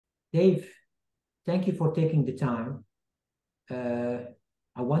Dave, thank you for taking the time. Uh,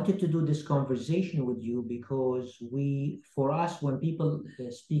 I wanted to do this conversation with you because for us, when people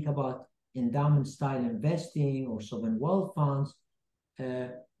speak about endowment style investing or sovereign wealth funds, uh,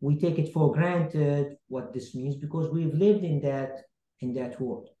 we take it for granted what this means because we've lived in that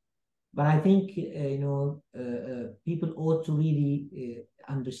world. But I think people ought to really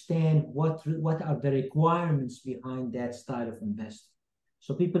understand what are the requirements behind that style of investing.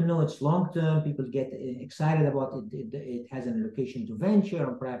 So people know it's long term. People get excited about it. It has an allocation to venture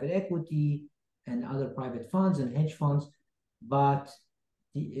and private equity and other private funds and hedge funds. But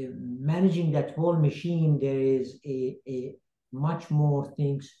managing that whole machine, there is a much more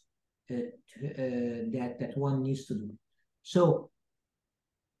things that one needs to do. So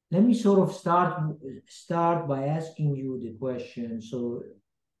let me sort of start by asking you the question. So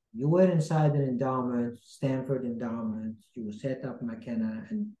you were inside an endowment, Stanford Endowment. You set up McKenna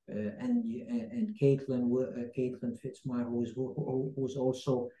and Caitlin Fitzmyer, who's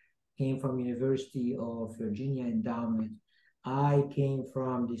also came from University of Virginia Endowment. I came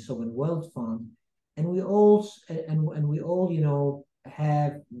from the Sovereign Wealth Fund, and we all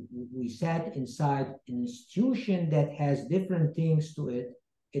have we sat inside an institution that has different things to it.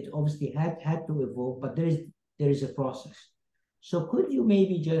 It obviously had to evolve, but there is a process. So could you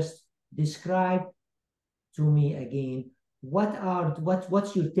maybe just describe to me again what's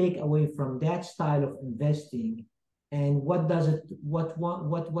your takeaway from that style of investing, and what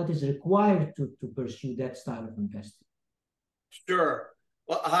is required to pursue that style of investing? Sure.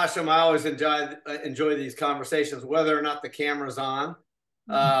 Well, Hashim, I always enjoy these conversations, whether or not the camera's on,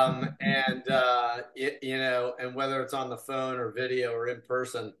 and whether it's on the phone or video or in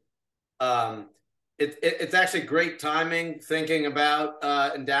person. Um, it's actually great timing thinking about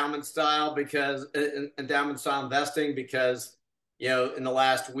endowment style investing because in the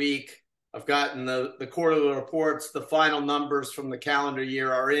last week I've gotten the quarterly reports. The final numbers from the calendar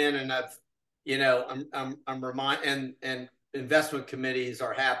year are in, and I'm remind and investment committees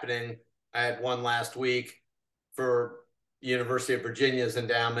are happening. I had one last week for University of Virginia's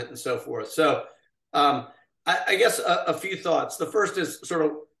endowment and so forth. So I guess a few thoughts. The first is sort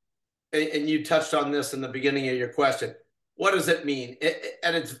of, and you touched on this in the beginning of your question. What does it mean?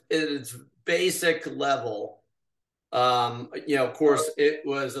 At its basic level, of course, it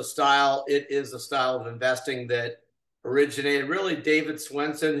is a style of investing that originated really David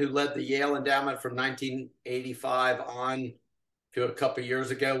Swensen, who led the Yale Endowment from 1985 on to a couple of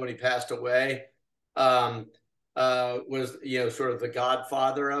years ago when he passed away, was sort of the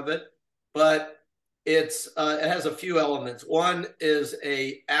godfather of it. But it has a few elements. One is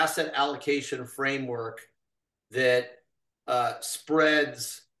a asset allocation framework that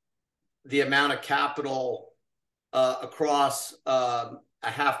spreads the amount of capital across a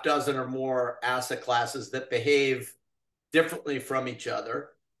half dozen or more asset classes that behave differently from each other,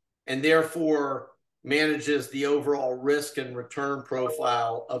 and therefore manages the overall risk and return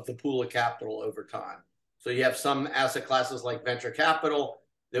profile of the pool of capital over time. So you have some asset classes like venture capital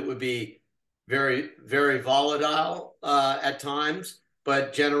that would be very, very volatile at times,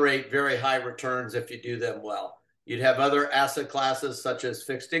 but generate very high returns if you do them well. You'd have other asset classes such as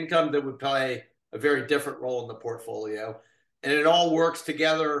fixed income that would play a very different role in the portfolio. And it all works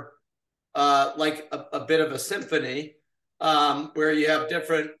together like a bit of a symphony, where you have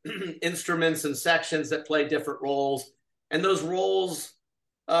different instruments and sections that play different roles. And those roles,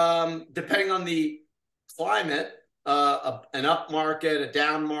 depending on the climate, an up market, a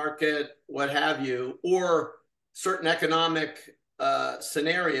down market, what have you, or certain economic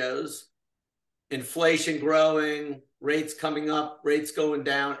scenarios, inflation growing, rates coming up, rates going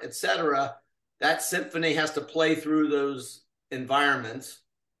down, etc. That symphony has to play through those environments.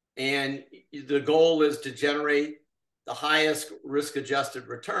 And the goal is to generate the highest risk-adjusted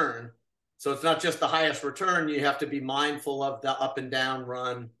return. So it's not just the highest return. You have to be mindful of the up and down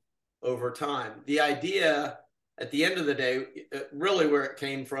run over time. The idea at the end of the day, really where it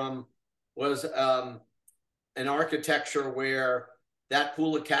came from was an architecture where that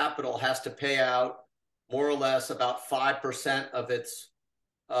pool of capital has to pay out more or less about 5% of its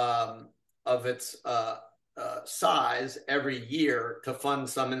size every year to fund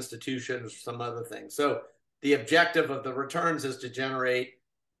some institutions, some other things. So the objective of the returns is to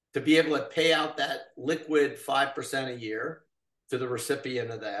be able to pay out that liquid 5% a year to the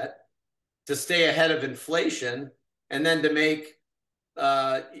recipient of that, to stay ahead of inflation, and then to make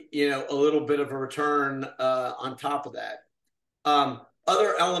a little bit of a return on top of that.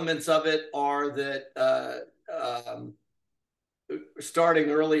 Other elements of it are that starting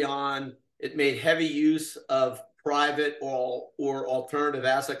early on, it made heavy use of private or alternative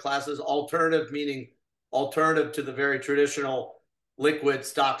asset classes. Alternative meaning alternative to the very traditional liquid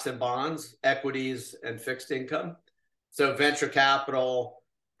stocks and bonds, equities, and fixed income. So venture capital,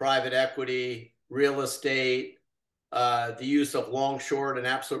 private equity, real estate, the use of long, short, and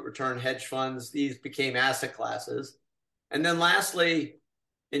absolute return hedge funds, these became asset classes. And then lastly,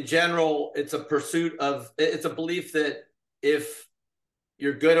 in general, it's a belief that if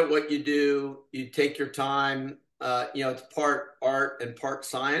you're good at what you do, you take your time, it's part art and part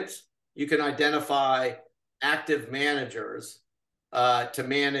science. You can identify active managers to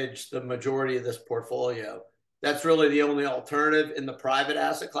manage the majority of this portfolio. That's really the only alternative in the private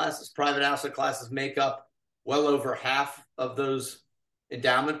asset classes. Private asset classes make up well over half of those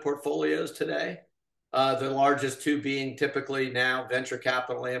endowment portfolios today. The largest two being typically now venture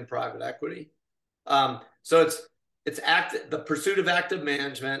capital and private equity. So it's the pursuit of active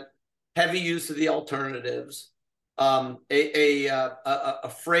management, heavy use of the alternatives, a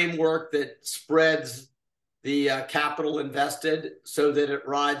framework that spreads the capital invested so that it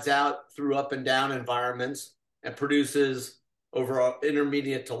rides out through up and down environments and produces over an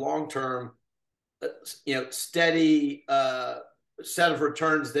intermediate to long term, steady set of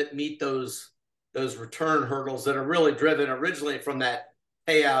returns that meet those return hurdles that are really driven originally from that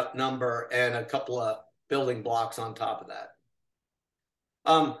payout number and a couple of building blocks on top of that.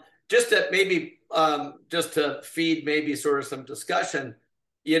 Just to feed maybe sort of some discussion,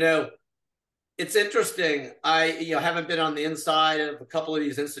 it's interesting. I haven't been on the inside of a couple of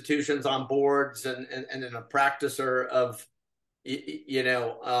these institutions on boards and in a practicer of,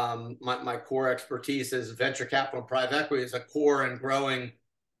 my core expertise is venture capital and private equity is a core and growing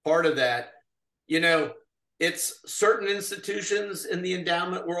part of that. It's certain institutions in the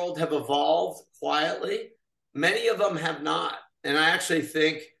endowment world have evolved quietly. Many of them have not. And I actually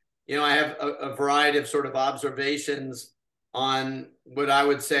think, I have a variety of sort of observations on what I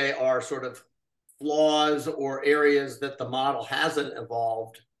would say are sort of flaws or areas that the model hasn't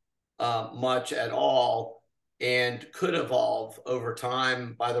evolved much at all and could evolve over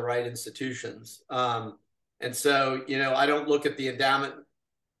time by the right institutions. And so, I don't look at the endowment.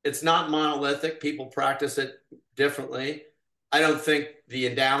 It's not monolithic. People practice it differently. I don't think the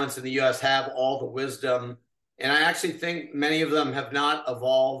endowments in the U.S. have all the wisdom. And I actually think many of them have not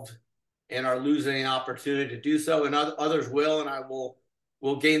evolved and are losing an opportunity to do so. And others will, and I will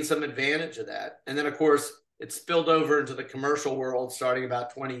gain some advantage of that. And then, of course, it spilled over into the commercial world starting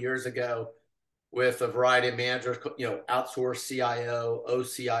about 20 years ago with a variety of managers, outsourced CIO,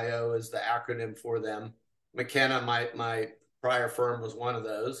 OCIO is the acronym for them. McKenna, my prior firm, was one of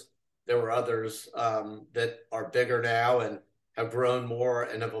those. There were others that are bigger now and have grown more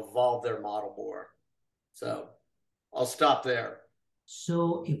and have evolved their model more. So I'll stop there.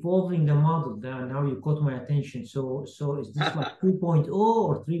 So evolving the model, now you caught my attention. So is this like 2.0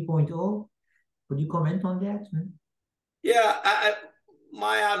 or 3.0? Could you comment on that? Yeah,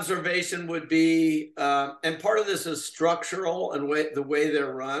 my observation would be, and part of this is structural and the way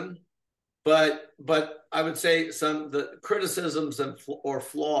they're run, but I would say the criticisms or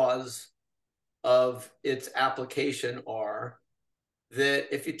flaws of its application are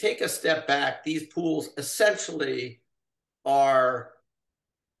that if you take a step back, these pools essentially are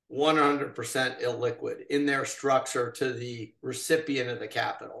 100% illiquid in their structure to the recipient of the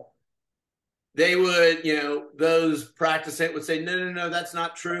capital. They would, those practicing it would say, no, that's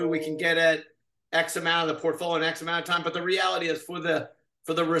not true. We can get at X amount of the portfolio in X amount of time. But the reality is for the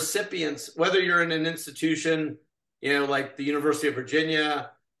recipients, whether you're in an institution, like the University of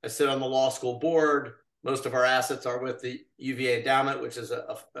Virginia, I sit on the law school board. Most of our assets are with the UVA Endowment, which is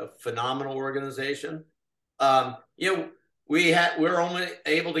a phenomenal organization. We're only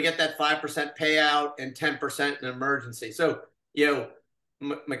able to get that 5% payout and 10% in emergency. So,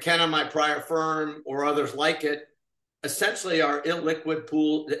 McKenna, my prior firm, or others like it, essentially are illiquid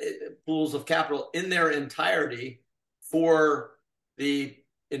pools of capital in their entirety for the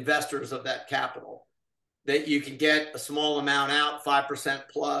investors of that capital. That you can get a small amount out, 5%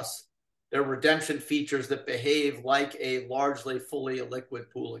 plus. There are redemption features that behave like a largely fully illiquid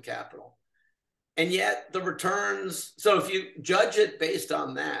pool of capital. And yet the returns, so if you judge it based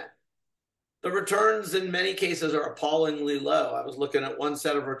on that, the returns in many cases are appallingly low. I was looking at one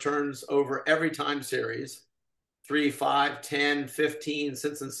set of returns over every time series, 3, 5, 10, 15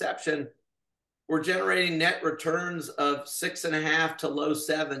 since inception. We're generating net returns of 6.5 to low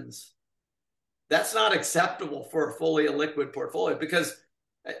 7s. That's not acceptable for a fully illiquid portfolio because,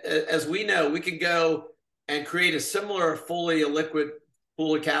 as we know, we can go and create a similar fully illiquid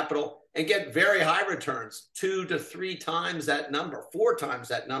pool of capital and get very high returns, 2 to 3 times that number, 4 times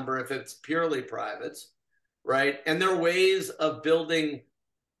that number if it's purely privates. right? And there are ways of building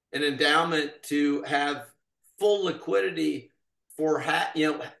an endowment to have full liquidity for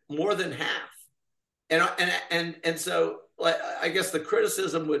more than half. And so I guess the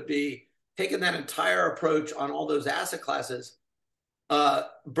criticism would be taking that entire approach on all those asset classes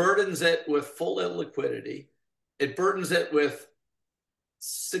burdens it with full illiquidity. It burdens it with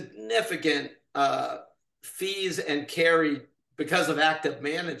significant fees and carry because of active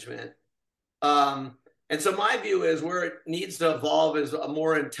management. And so my view is where it needs to evolve is a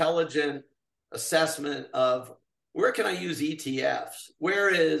more intelligent assessment of where can I use ETFs?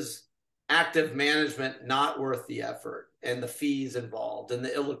 Where is active management not worth the effort and the fees involved and the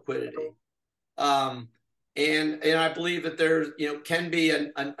illiquidity? And I believe that there's, can be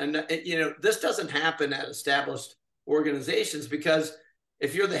this doesn't happen at established organizations, because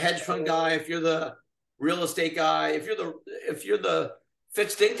if you're the hedge fund guy, if you're the real estate guy, if you're the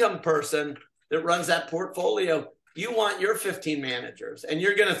fixed income person that runs that portfolio, you want your 15 managers, and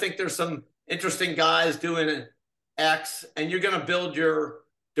you're going to think there's some interesting guys doing an X, and you're going to build your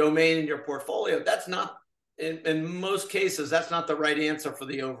domain in your portfolio. That's not, in most cases, that's not the right answer for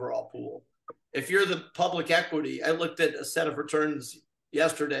the overall pool. If you're the public equity, I looked at a set of returns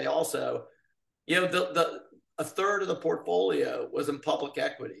yesterday also, a third of the portfolio was in public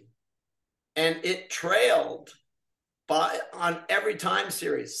equity, and it trailed on every time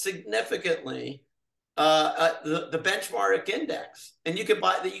series significantly the benchmark index, and you could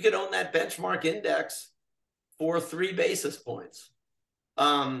own that benchmark index for 3 basis points.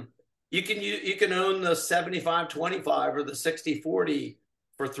 You can own the 75-25 or the 60-40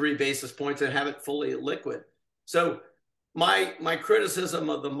 for 3 basis points and have it fully liquid. So my criticism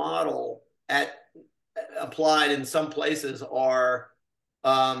of the model applied in some places are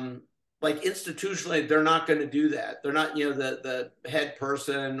like institutionally, they're not going to do that. They're not, the head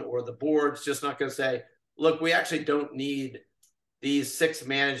person or the board's just not going to say, look, we actually don't need these 6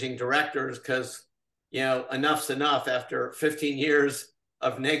 managing directors because, enough's enough after 15 years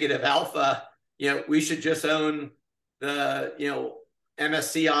of negative alpha. We should just own the,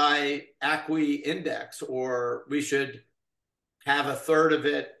 MSCI ACWI index, or we should have a third of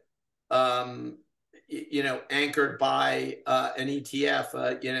it anchored by an ETF,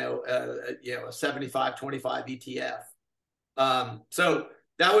 a 75-25 ETF. So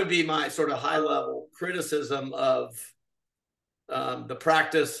that would be my sort of high level criticism of the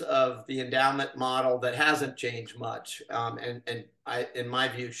practice of the endowment model that hasn't changed much, and in my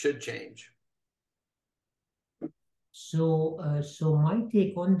view, should change. So my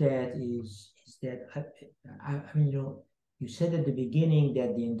take on that is that I mean, you said at the beginning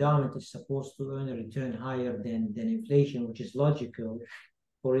that the endowment is supposed to earn a return higher than inflation, which is logical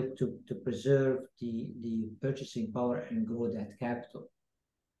for it to preserve the purchasing power and grow that capital.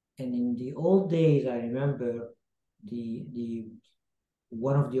 And in the old days, I remember the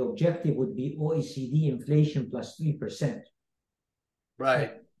one of the objective would be OECD inflation plus 3%.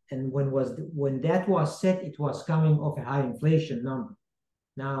 Right. And when that was set, it was coming off a high inflation number.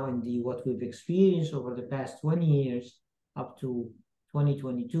 Now, in what we've experienced over the past 20 years, up to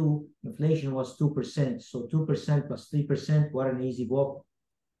 2022, inflation was 2%. So 2% plus 3% were an easy walk.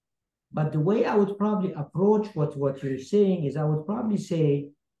 But the way I would probably approach what you're saying is I would probably say,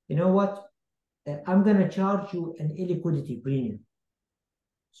 you know what, I'm going to charge you an illiquidity premium.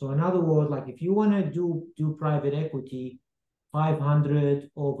 So in other words, like if you want to do private equity, 500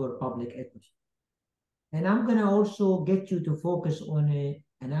 over public equity. And I'm going to also get you to focus on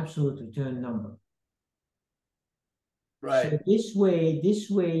an absolute return number. Right. So this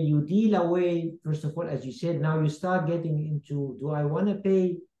way you deal away, first of all, as you said, now you start getting into, do I want to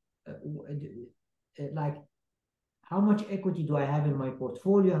pay, like, how much equity do I have in my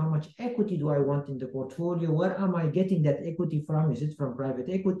portfolio? How much equity do I want in the portfolio? Where am I getting that equity from? Is it from private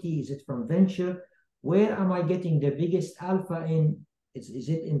equity? Is it from venture? Where am I getting the biggest alpha in? Is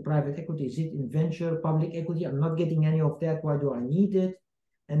it in private equity? Is it in venture, public equity? I'm not getting any of that. Why do I need it?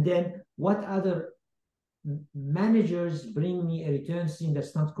 And then what other managers bring me a return stream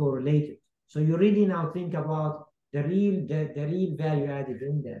that's not correlated? So you really now think about the real value added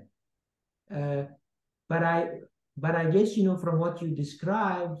in that. But I guess, from what you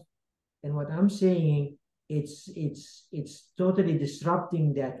described and what I'm saying, it's totally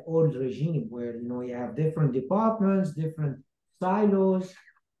disrupting that old regime where, you have different departments, different silos,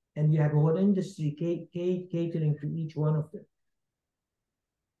 and you have a whole industry catering to each one of them.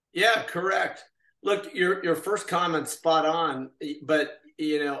 Yeah, correct. Look, your first comment's spot on, but,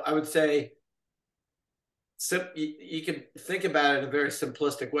 I would say you can think about it in a very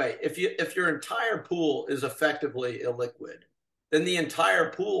simplistic way. If your entire pool is effectively illiquid, then the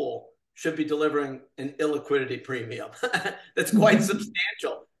entire pool should be delivering an illiquidity premium that's quite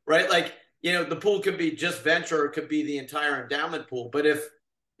substantial, right? Like, the pool could be just venture, or it could be the entire endowment pool. But if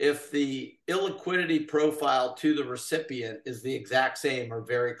the illiquidity profile to the recipient is the exact same or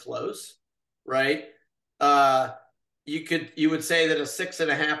very close, right? You would say that a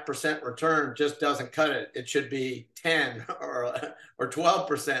 6.5% return just doesn't cut it. It should be 10 or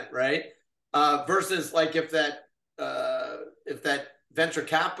 12%, right? Versus like if that venture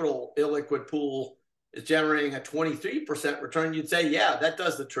capital illiquid pool is generating a 23% return, you'd say, yeah, that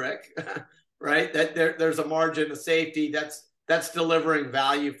does the trick, right? That there's a margin of safety that's delivering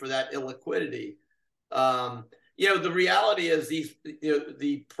value for that illiquidity. The reality is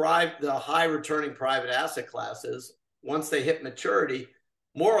the high returning private asset classes, once they hit maturity,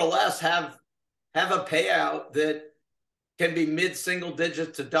 more or less have a payout that can be mid-single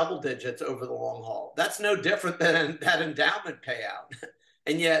digits to double digits over the long haul. That's no different than that endowment payout.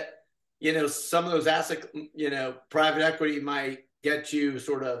 And yet, some of those private equity might get you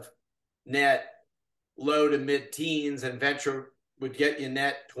sort of net low to mid-teens, and venture would get you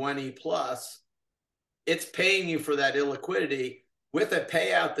net 20 plus. It's paying you for that illiquidity with a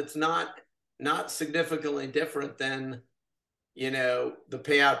payout that's not significantly different than, the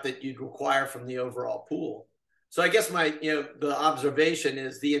payout that you'd require from the overall pool. So I guess the observation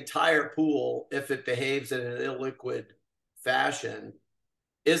is the entire pool, if it behaves in an illiquid fashion,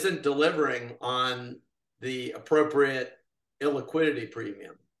 isn't delivering on the appropriate illiquidity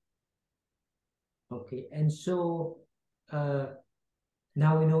premium. Okay, and so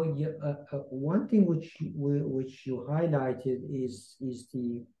now we know one thing which you highlighted is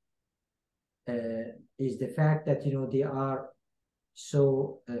the fact that they are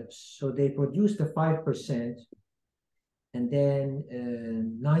so they produce the 5%, and then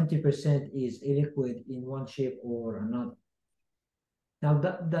 90% is illiquid in one shape or another. Now,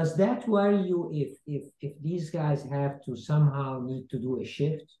 does that worry you if these guys have to somehow need to do a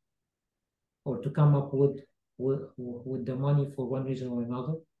shift, or to come up with the money for one reason or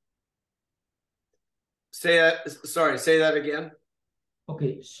another? Say that again.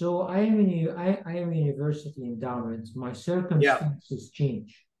 Okay, so I am a university endowment. My circumstances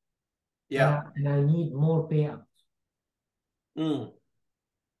change. Yeah. And I need more payout.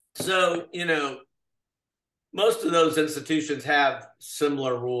 So, most of those institutions have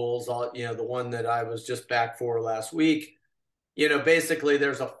similar rules. The one that I was just back for last week, basically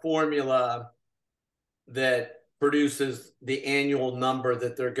there's a formula that produces the annual number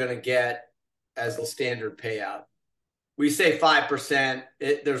that they're going to get as the standard payout. We say 5%.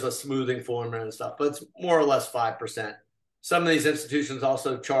 There's a smoothing formula and stuff, but it's more or less 5%. Some of these institutions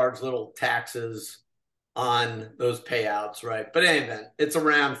also charge little taxes on those payouts, right? But in any event, it's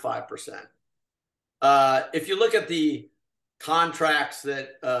around 5%. If you look at the contracts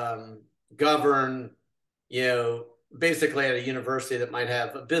that govern, basically at a university that might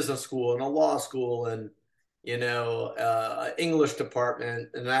have a business school and a law school and, English department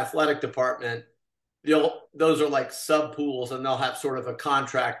and an athletic department, those are like sub pools, and they'll have sort of a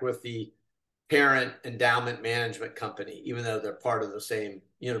contract with the parent endowment management company, even though they're part of the same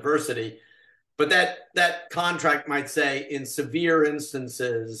university. But that contract might say, in severe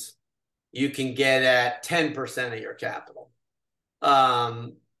instances, you can get at 10% of your capital.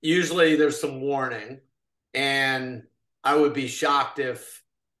 Usually there's some warning, and I would be shocked if,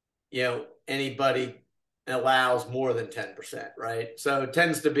 anybody allows more than 10%, right? So it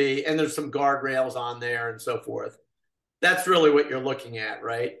tends to be, and there's some guardrails on there and so forth. That's really what you're looking at,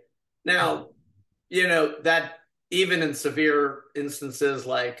 right? Now, that even in severe instances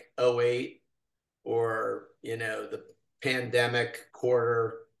like 2008 or, the pandemic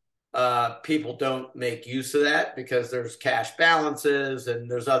quarter, people don't make use of that because there's cash balances and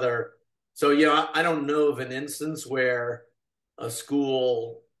there's other. So, I don't know of an instance where a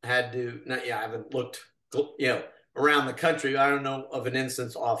school had to, I haven't looked, around the country. I don't know of an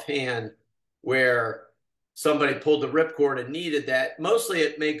instance offhand where somebody pulled the ripcord and needed that. Mostly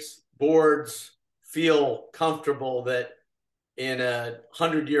it makes boards feel comfortable that in a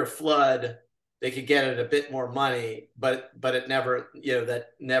 100-year flood, they could get it a bit more money, but it never,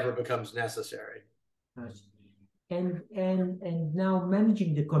 that never becomes necessary. And now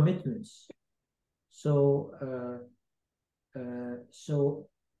managing the commitments. So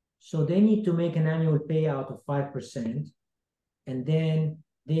they need to make an annual payout of 5%, and then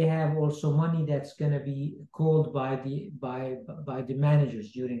they have also money that's going to be called by the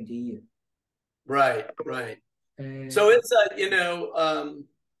managers during the year. Right. So it's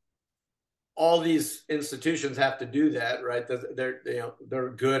all these institutions have to do that, right? They're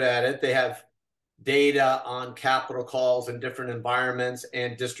good at it. They have data on capital calls in different environments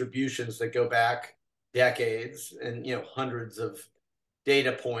and distributions that go back decades and hundreds of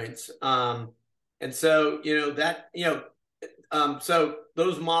data points. And so so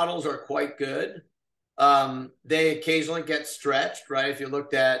those models are quite good. They occasionally get stretched, right? If you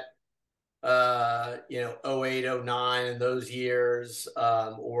looked at 08, 09 and those years,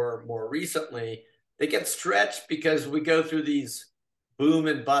 or more recently, they get stretched because we go through these boom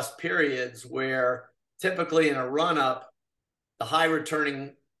and bust periods where typically in a run up, the high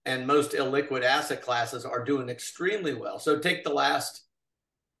returning and most illiquid asset classes are doing extremely well. So take the last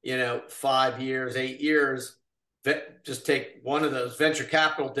 5 years, 8 years, just take one of those. Venture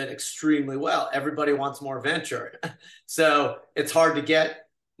capital did extremely well. Everybody wants more venture. So it's hard to get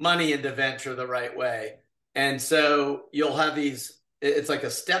money into venture the right way. And so you'll have it's like a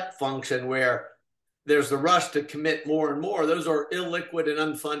step function where there's the rush to commit more and more. Those are illiquid and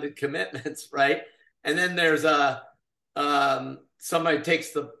unfunded commitments, right? And then there's somebody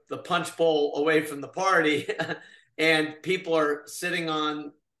takes the punch bowl away from the party and people are sitting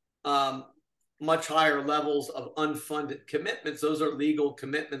on much higher levels of unfunded commitments. Those are legal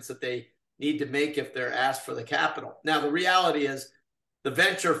commitments that they need to make if they're asked for the capital. Now, the reality is the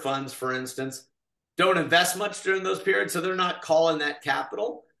venture funds, for instance, don't invest much during those periods, so they're not calling that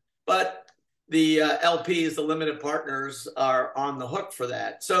capital. But the LPs, the limited partners, are on the hook for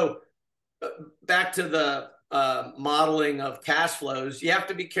that. So back to the modeling of cash flows, you have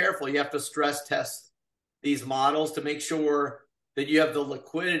to be careful. You have to stress test these models to make sure that you have the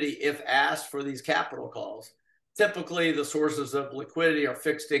liquidity if asked for these capital calls. Typically, the sources of liquidity are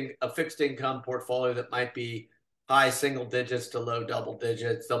a fixed income portfolio that might be high single digits to low double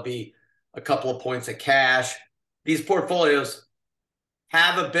digits. There'll be a couple of points of cash. These portfolios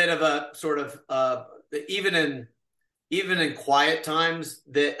have a bit of a sort of even in quiet times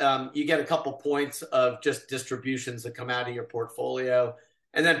that you get a couple points of just distributions that come out of your portfolio.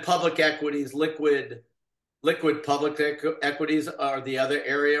 And then public equities, liquid public equities are the other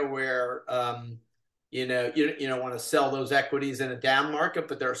area where you don't want to sell those equities in a down market,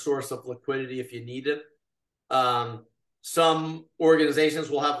 but they're a source of liquidity if you need it. Some organizations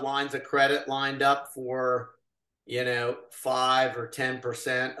will have lines of credit lined up for 5 or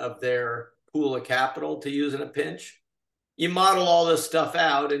 10% of their pool of capital to use in a pinch. You model all this stuff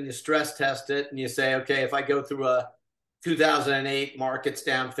out and you stress test it and you say, okay, if I go through a 2008 markets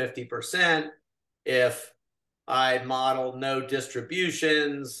down 50%, if I model no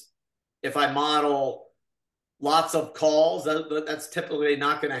distributions, if I model lots of calls, that's typically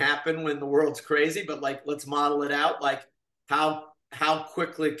not going to happen when the world's crazy, but let's model it out. Like how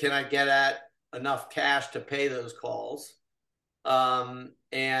quickly can I get at enough cash to pay those calls?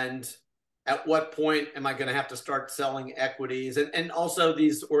 And at what point am I going to have to start selling equities? And also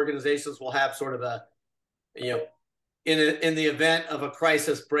these organizations will have sort of a, in the event of a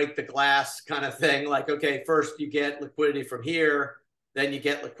crisis, break the glass kind of thing. Like, okay, first you get liquidity from here, then you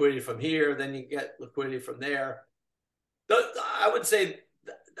get liquidity from here, then you get liquidity from there. I would say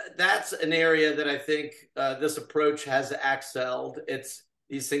that's an area that I think this approach has excelled.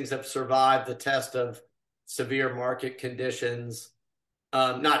 These things have survived the test of severe market conditions.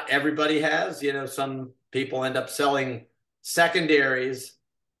 Not everybody has. Some people end up selling secondaries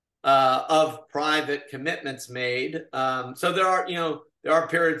of private commitments made. So there are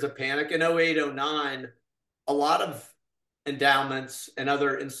periods of panic. In 08, 09, a lot of endowments and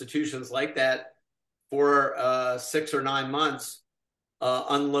other institutions like that for 6 or 9 months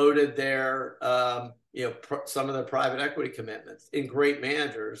unloaded their some of their private equity commitments in great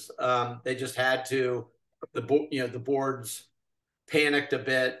managers. They just had to. The boards panicked a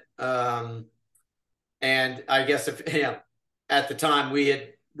bit, and I guess if at the time we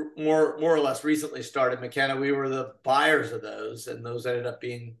had more or less recently started McKenna, we were the buyers of those, and those ended up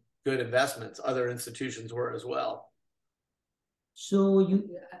being good investments. Other institutions were as well. So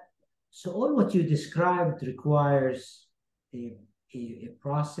all what you described requires a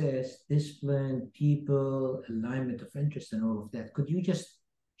process, discipline, people, alignment of interest, and all of that. Could you just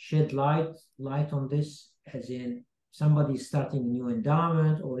shed light on this, as in somebody starting a new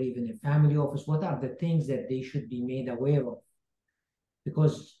endowment or even a family office? What are the things that they should be made aware of?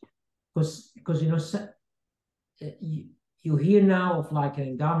 Because you hear now of like an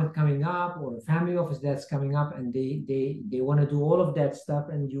endowment coming up or a family office that's coming up, and they want to do all of that stuff,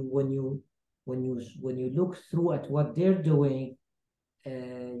 and when you look through at what they're doing,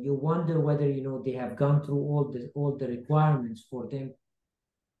 you wonder whether they have gone through all the requirements for them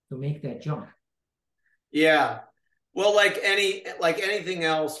to make that jump. Yeah, well, like anything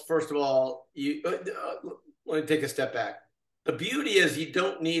else, first of all, let me take a step back. The beauty is you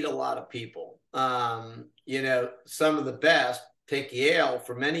don't need a lot of people. Some of the best, take Yale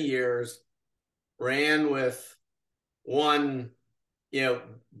for many years, ran with one,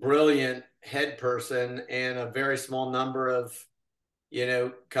 brilliant head person and a very small number of,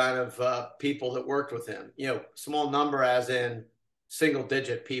 people that worked with him, small number as in single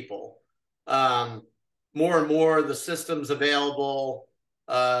digit people. More and more the systems available,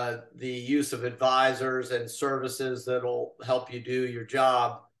 the use of advisors and services that'll help you do your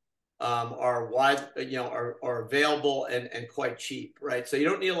job are are available and quite cheap, right? So you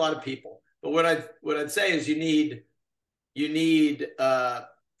don't need a lot of people. But what I'd say is you need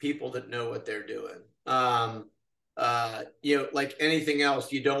people that know what they're doing. Like anything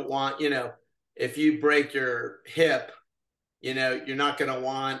else, you don't want, if you break your hip, you're not going to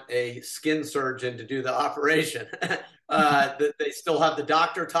want a skin surgeon to do the operation. They still have the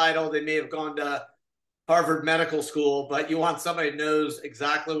doctor title. They may have gone to Harvard Medical School, but you want somebody who knows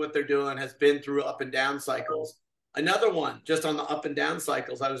exactly what they're doing, has been through up and down cycles. Another one, just on the up and down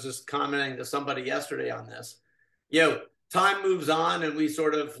cycles, I was just commenting to somebody yesterday on this. Time moves on and we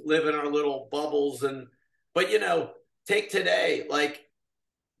sort of live in our little bubbles. But take today, like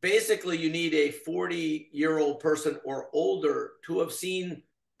basically you need a 40-year-old person or older to have seen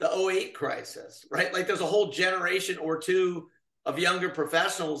the 2008 crisis, right? Like there's a whole generation or two of younger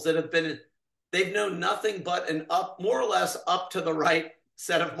professionals that they've known nothing but an more or less up to the right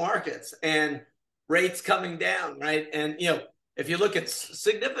set of markets and rates coming down, right? And, if you look at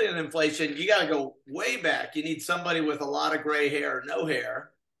significant inflation, you got to go way back. You need somebody with a lot of gray hair or no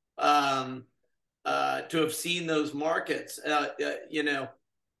hair to have seen those markets.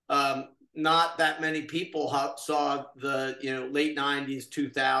 Not that many people saw the late 90s,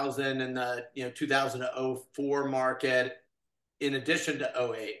 2000, and the 2000 to 2004 market in addition to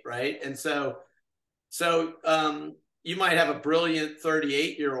 2008, right? And so you might have a brilliant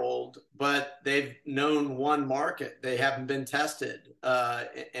 38-year-old, but they've known one market. They haven't been tested,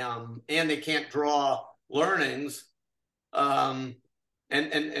 and they can't draw learnings. I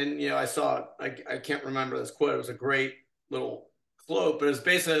saw, I can't remember this quote. It was a great little quote, but it's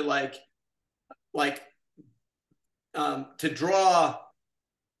basically like to draw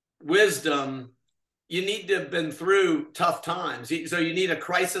wisdom, you need to have been through tough times. So you need a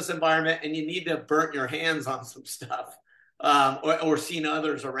crisis environment and you need to have burnt your hands on some stuff or seen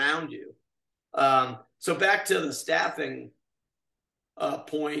others around you. So back to the staffing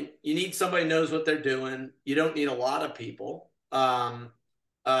point, you need somebody who knows what they're doing. You don't need a lot of people.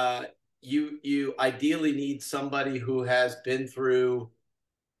 You ideally need somebody who has been through,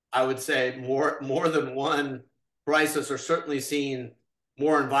 I would say, more than one crisis, or certainly seen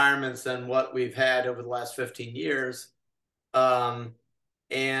more environments than what we've had over the last 15 years. And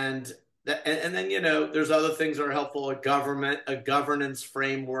then, there's other things that are helpful, a governance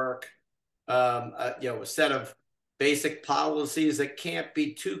framework, a set of basic policies that can't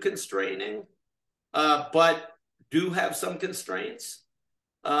be too constraining, but do have some constraints.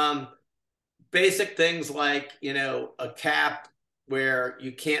 Basic things like, a cap where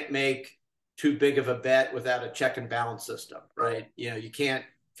you can't make too big of a bet without a check and balance system, right? You can't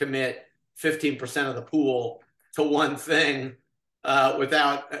commit 15% of the pool to one thing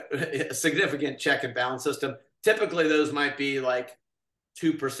without a significant check and balance system. Typically, those might be like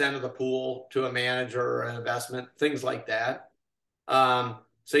 2% of the pool to a manager or an investment, things like that.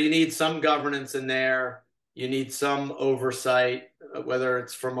 So you need some governance in there. You need some oversight, whether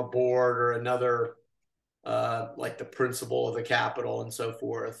it's from a board or another, like the principal of the capital and so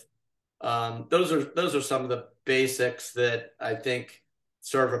forth. Those are some of the basics that I think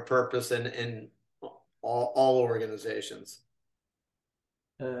serve a purpose in all organizations.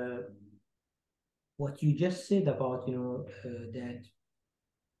 What you just said about that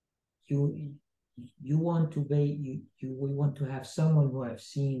you want to be we want to have someone who have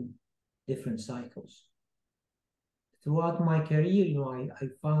seen different cycles. Throughout my career, I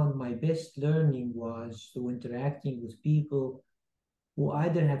found my best learning was through interacting with people who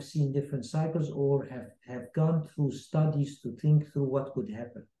either have seen different cycles or have gone through studies to think through what could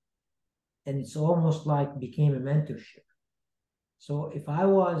happen. And it's almost like became a mentorship. So if I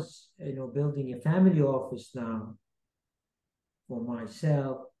was, building a family office now for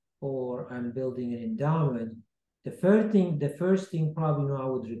myself, or I'm building an endowment, the first thing probably I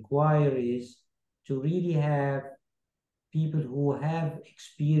would require is to really have people who have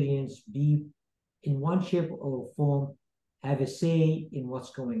experience, be in one shape or form, have a say in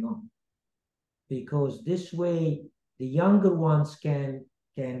what's going on. Because this way, the younger ones can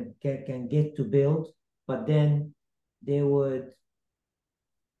get to build, but then they would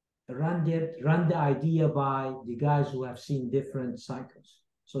run the idea by the guys who have seen different cycles.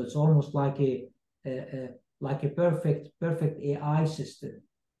 So it's almost like a perfect AI system.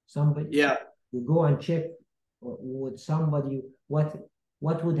 Somebody, Yeah. you go and check with somebody what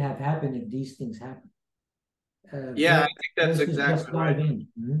would have happened if these things happen. Yeah, I think that's Versus exactly just dive right. in.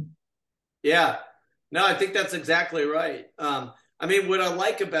 Mm-hmm. Yeah. No, I think that's exactly right. I mean, what I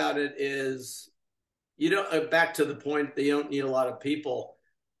like about it is, you know, back to the point that you don't need a lot of people.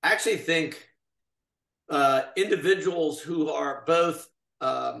 I actually think individuals who are both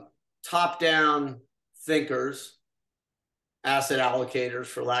top-down thinkers, asset allocators,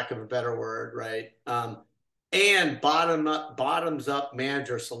 for lack of a better word, right? And bottoms up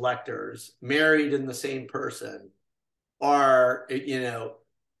manager selectors, married in the same person, are, you know,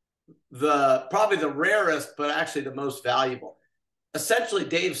 probably the rarest, but actually the most valuable. Essentially,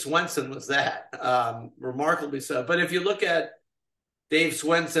 Dave Swenson was that, remarkably so. But if you look at Dave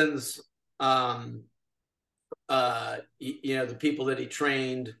Swenson's, you know, the people that he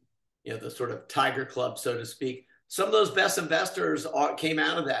trained, you know, the sort of Tiger Club, so to speak, some of those best investors came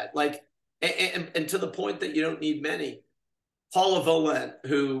out of that. Like, and to the point that you don't need many. Paula Volent,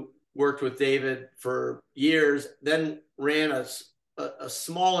 who worked with David for years, then ran a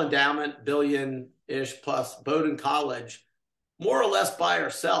small endowment, billion-ish plus Bowdoin College, more or less by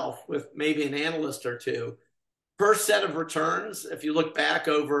herself with maybe an analyst or two. Her set of returns, if you look back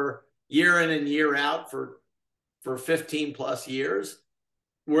over year in and year out for 15 plus years,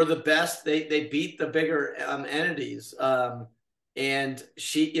 were the best. They beat the bigger entities. And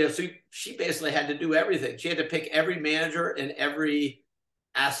she, you know, so she basically had to do everything. She had to pick every manager in every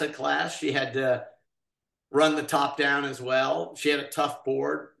asset class. She had to run the top down as well. She had a tough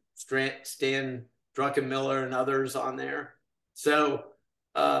board, Stan Druckenmiller and others on there. So,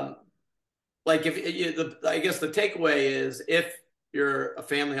 like, if you, I guess the takeaway is, if you're a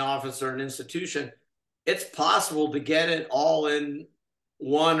family office or an institution, it's possible to get it all in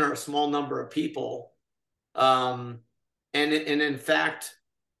one or a small number of people. And in fact,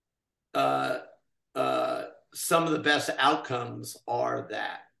 uh, some of the best outcomes are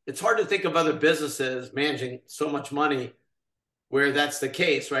that. It's hard to think of other businesses managing so much money where that's the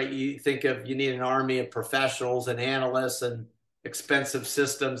case, right? You think of, you need an army of professionals and analysts and expensive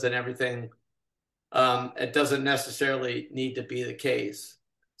systems and everything. It doesn't necessarily need to be the case.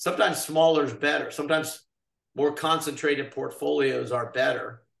 Sometimes smaller is better. Sometimes more concentrated portfolios are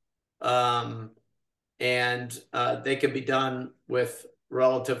better. And they can be done with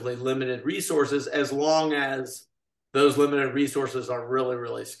relatively limited resources, as long as those limited resources are really,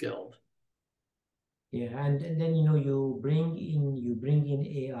 really skilled. Yeah, and then you know you bring in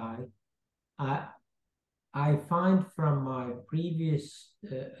AI. I find from my previous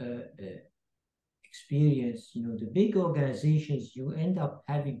experience, you know, the big organizations, you end up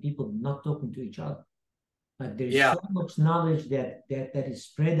having people not talking to each other. Like there's Yeah. so much knowledge that is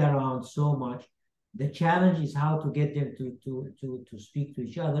spread around so much. The challenge is how to get them to speak to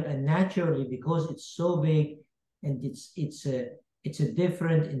each other. And naturally, because it's so big and it's a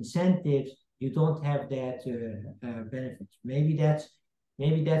different incentive, you don't have that benefit. Maybe that's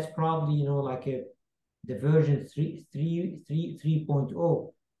probably, you know, like the version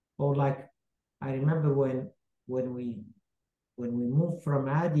 3.0, or like I remember when we moved from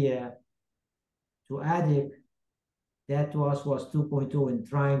ADIA to ADIP, that was 2.0, and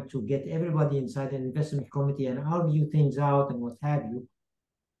trying to get everybody inside an investment committee and argue things out and what have you.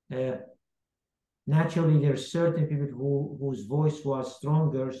 Naturally, there's certain people whose voice was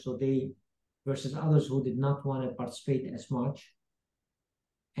stronger, so they versus others who did not want to participate as much.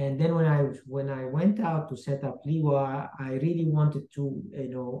 And then when I went out to set up Liwa, I really wanted to, you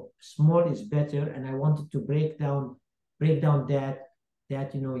know, small is better, and I wanted to break down that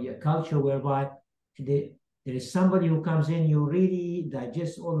you know, your culture whereby there is somebody who comes in, you really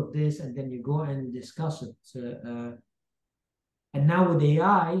digest all of this, and then you go and discuss it. And now with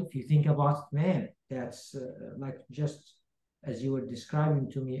AI, if you think about it, man, that's like just as you were describing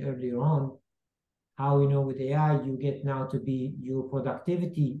to me earlier on, how, you know, with AI you get now to be your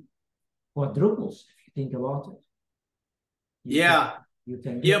productivity quadruples if you think about it. You can Yeah. you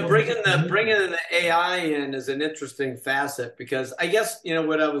can get Yeah, all this bringing information. the AI in is an interesting facet, because I guess, you know,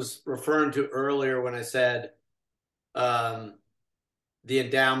 what I was referring to earlier when I said, um, the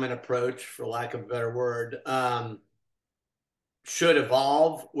endowment approach, for lack of a better word, should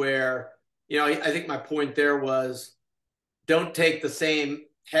evolve. Where, you know, I think my point there was, don't take the same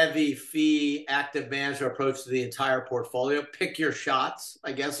heavy fee active management approach to the entire portfolio. Pick your shots,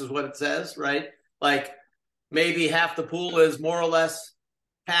 I guess is what it says, right? Like, maybe half the pool is more or less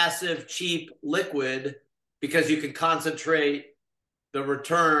passive, cheap, liquid, because you can concentrate the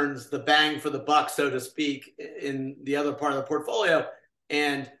returns, the bang for the buck, so to speak, in the other part of the portfolio.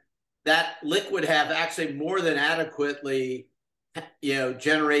 And that liquid have actually more than adequately,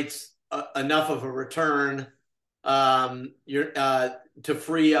 generates enough of a return to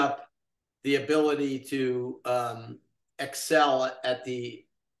free up the ability to excel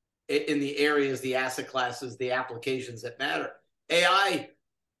in the areas, the asset classes, the applications that matter. AI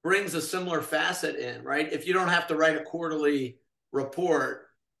brings a similar facet in, right? If you don't have to write a quarterly report,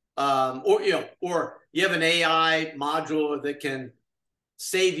 or you have an AI module that can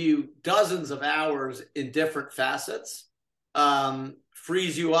save you dozens of hours in different facets,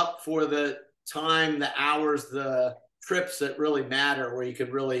 frees you up for the time, the hours, the trips that really matter, where you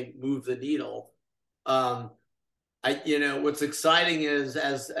can really move the needle. What's exciting is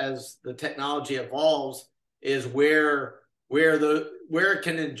as the technology evolves, is where it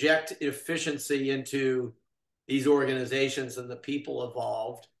can inject efficiency into these organizations and the people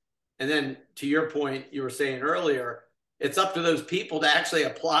involved. And then to your point, you were saying earlier, it's up to those people to actually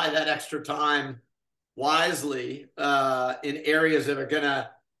apply that extra time wisely in areas that are going to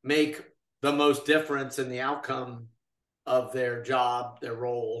make the most difference in the outcome of their job, their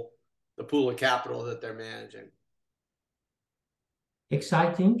role, the pool of capital that they're managing.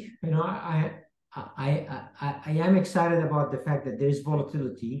 Exciting. I am excited about the fact that there is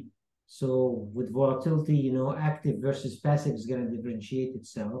volatility. So with volatility, active versus passive is going to differentiate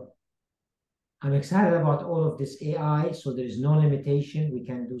itself. I'm excited about all of this AI. So there is no limitation. We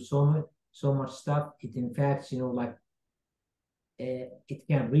can do so much stuff. It, in fact, it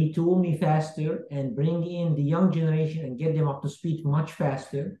can retool me faster and bring in the young generation and get them up to speed much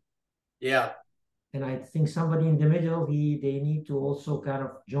faster. Yeah. And I think somebody in the middle, they need to also kind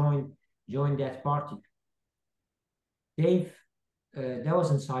of join that party. Dave, that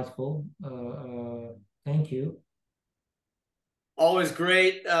was insightful. Thank you. Always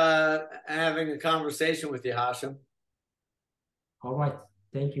great having a conversation with you, Hashim. All right.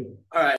 Thank you. All right.